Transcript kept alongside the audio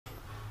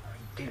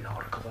Değil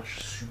arkadaş,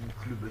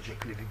 sümüklü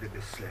böcekleri de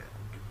besle.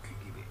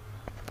 Dünkü gibi.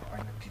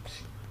 Aynı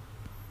tipsin.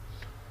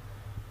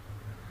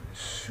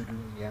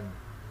 Sürüngen.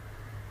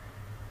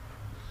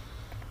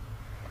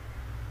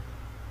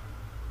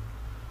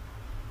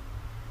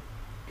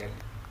 Gel,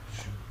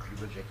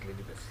 sümüklü böcekleri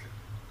besle.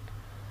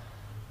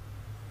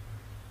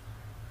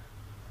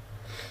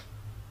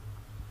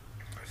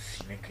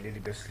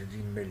 Sinekleri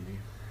beslediğim belli.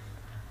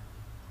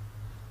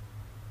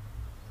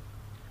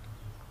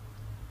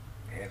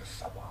 Her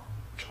sabah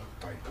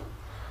çantayla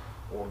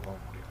oradan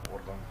oraya,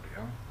 oradan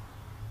oraya.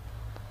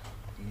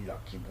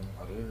 İlla ki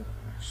bunları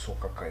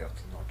sokak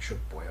hayatından,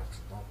 çöp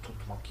hayatından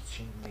tutmak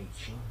için, ne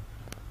için?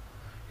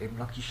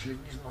 Emlak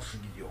işleriniz nasıl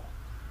gidiyor?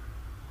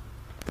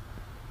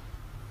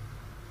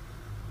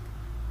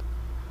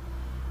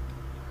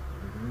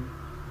 Hı-hı.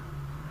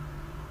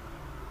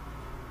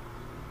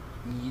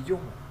 İyi gidiyor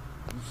mu?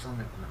 İyi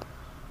zannetmem.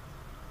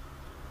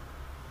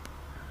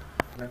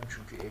 Ben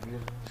çünkü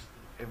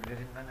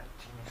evlerinden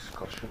ettiğiniz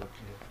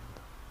karşıdakiler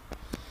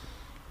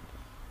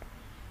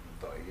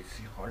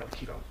dairesi hala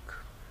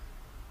kiralık.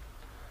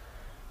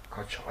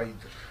 Kaç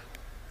aydır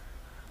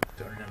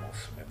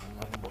dönlemez ve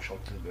bunların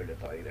boşalttığı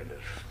böyle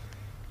daireler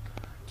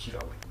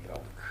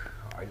kiralık,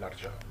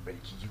 aylarca,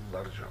 belki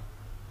yıllarca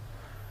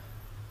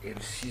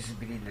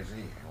evsiz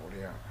birileri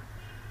oraya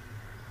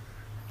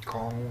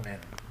kanunen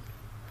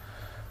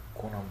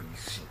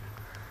konabilsin.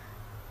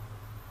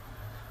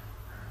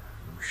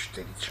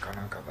 Müşteri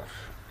çıkana kadar.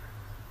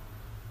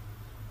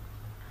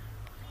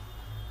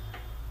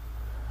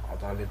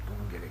 Adalet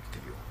bunu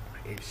gerektiriyor.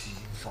 Evsiz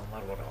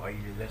insanlar var,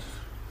 aileler.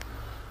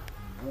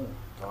 Bu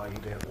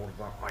daire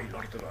orada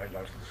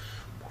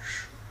aylardır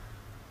boş.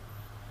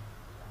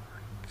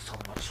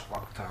 İnsanlar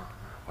sokakta,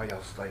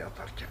 ayazda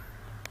yatarken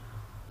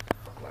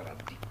sokaklara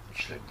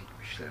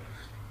dikmişler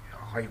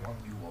hayvan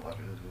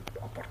yuvaları,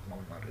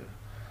 apartmanları.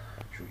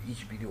 Şu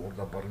hiçbiri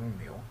orada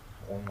barınmıyor.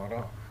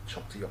 Onlara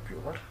çatı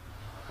yapıyorlar.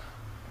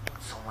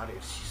 İnsanlar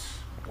evsiz,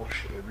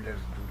 boş evler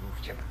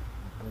dururken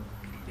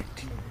bu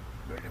milletin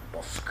böyle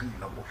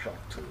baskıyla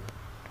boşalttığı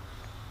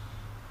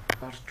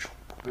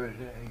çok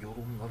böyle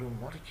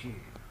yorumlarım var ki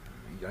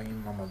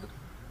yayınlamadım.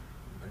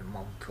 Böyle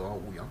mantığa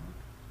uyan.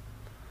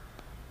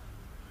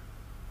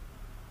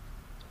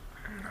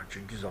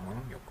 Çünkü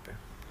zamanım yok be.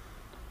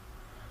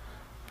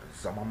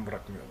 Zaman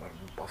bırakmıyorlar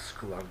bu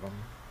baskılardan.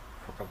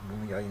 Fakat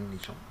bunu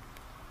yayınlayacağım.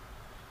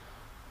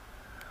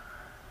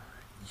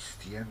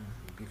 İsteyen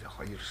bir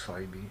hayır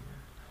sahibi,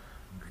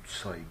 güç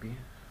sahibi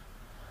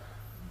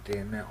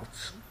DM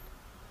atsın.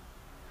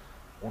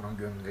 Ona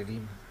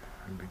göndereyim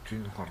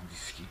bütün hard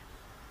diski.